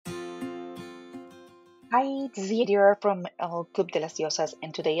Hi, this is Yadira from El Club de las Diosas,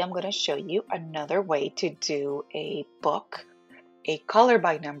 and today I'm going to show you another way to do a book, a color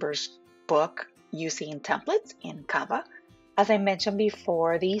by numbers book using templates in Canva. As I mentioned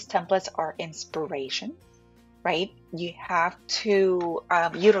before, these templates are inspiration, right? You have to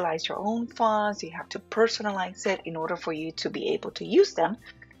utilize your own fonts, you have to personalize it in order for you to be able to use them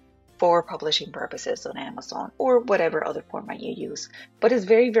for publishing purposes on Amazon or whatever other format you use. But it's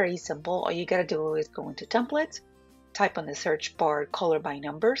very, very simple. All you gotta do is go into templates, type on the search bar color by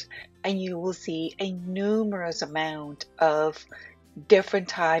numbers, and you will see a numerous amount of different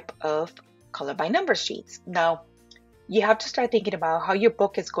type of color by numbers sheets. Now, you have to start thinking about how your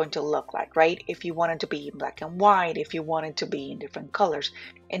book is going to look like, right? If you want it to be in black and white, if you want it to be in different colors.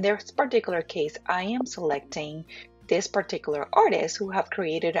 In this particular case, I am selecting this particular artist who have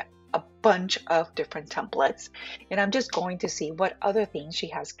created a bunch of different templates, and I'm just going to see what other things she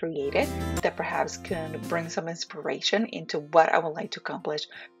has created that perhaps can bring some inspiration into what I would like to accomplish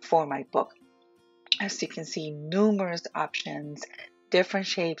for my book. As you can see, numerous options, different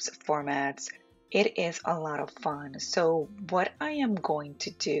shapes, formats. It is a lot of fun. So what I am going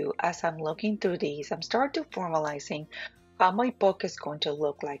to do as I'm looking through these, I'm starting to formalizing how my book is going to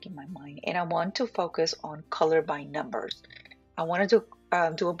look like in my mind, and I want to focus on color by numbers. I wanted to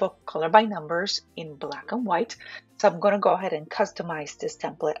do a book color by numbers in black and white. So I'm going to go ahead and customize this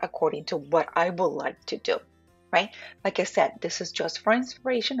template according to what I would like to do, right? Like I said, this is just for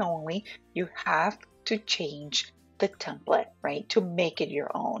inspiration only. You have to change the template, right? To make it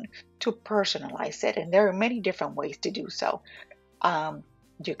your own, to personalize it. And there are many different ways to do so.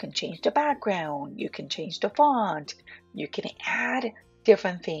 You can change the background, you can change the font, you can add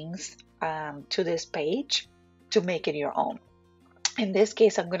different things to this page to make it your own. In this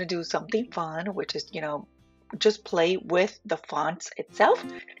case, I'm going to do something fun, which is, just play with the fonts itself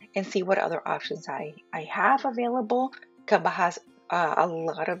and see what other options I have available. Canva has a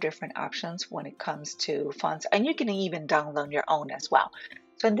lot of different options when it comes to fonts, and you can even download your own as well.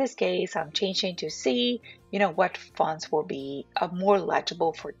 So in this case, I'm changing to see, what fonts will be more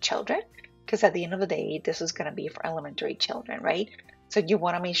legible for children, because at the end of the day, this is going to be for elementary children, right? So you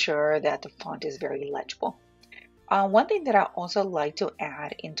want to make sure that the font is very legible. One thing that I also like to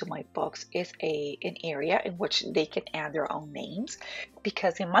add into my books is an area in which they can add their own names,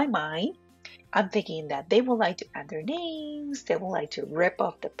 because in my mind, I'm thinking that they would like to add their names, they would like to rip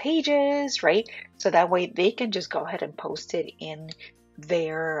off the pages, right? So that way they can just go ahead and post it in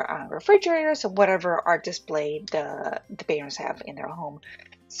their refrigerators or whatever art display the parents have in their home.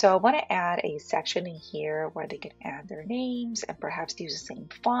 So I want to add a section in here where they can add their names and perhaps use the same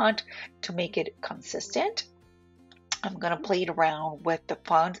font to make it consistent. I'm going to play around with the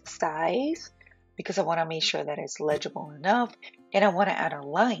font size because I want to make sure that it's legible enough, and I want to add a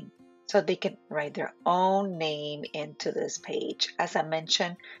line so they can write their own name into this page. As I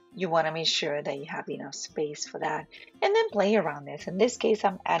mentioned, you want to make sure that you have enough space for that, and then play around this. In this case,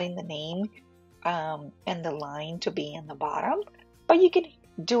 I'm adding the name and the line to be in the bottom, but you can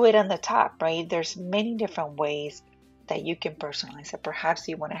do it on the top, right? There's many different ways that you can personalize it. Perhaps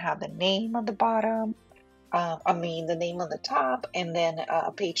you want to have the name on the bottom, the name on the top, and then a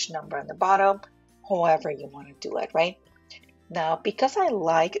page number on the bottom, however you want to do it, right? Now, because I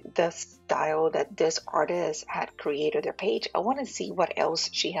like the style that this artist had created their page, I want to see what else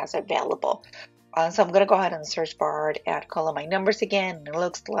she has available. So I'm going to go ahead and search bar, add color by numbers again. It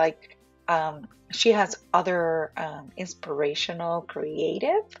looks like she has other inspirational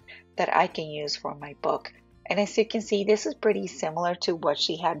creative that I can use for my book. And as you can see, this is pretty similar to what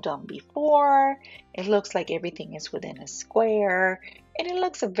she had done before. It looks like everything is within a square, and it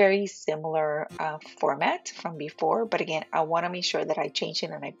looks a very similar format from before. But again, I want to make sure that I change it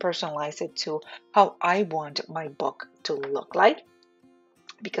and I personalize it to how I want my book to look like.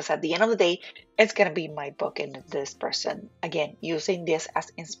 Because at the end of the day, it's going to be my book and this person, again, using this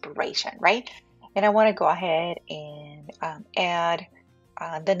as inspiration, right? And I want to go ahead and add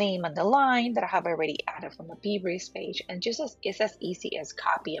the name and the line that I have already added from the previous page, and it's as easy as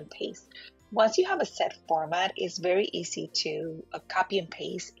copy and paste. Once you have a set format, it's very easy to copy and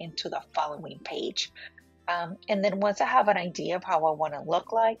paste into the following page. And then once I have an idea of how I want to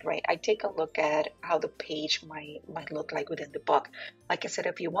look like, right, I take a look at how the page might look like within the book. Like I said,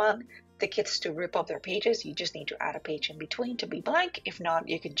 if you want the kids to rip up their pages, you just need to add a page in between to be blank. If not,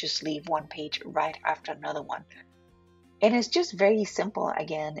 you can just leave one page right after another one. And it's just very simple.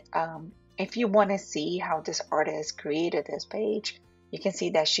 Again, if you want to see how this artist created this page, you can see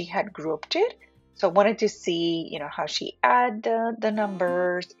that she had grouped it. So I wanted to see, how she add the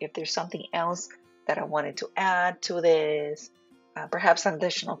numbers, if there's something else that I wanted to add to this. perhaps an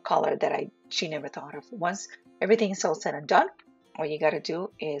additional color that she never thought of. Once everything is all said and done, all you got to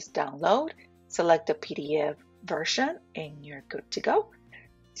do is download, select the PDF version, and you're good to go.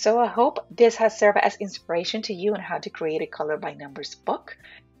 So I hope this has served as inspiration to you on how to create a color by numbers book.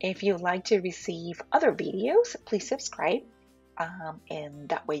 If you'd like to receive other videos, please subscribe, and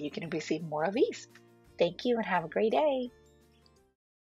that way you can receive more of these. Thank you and have a great day.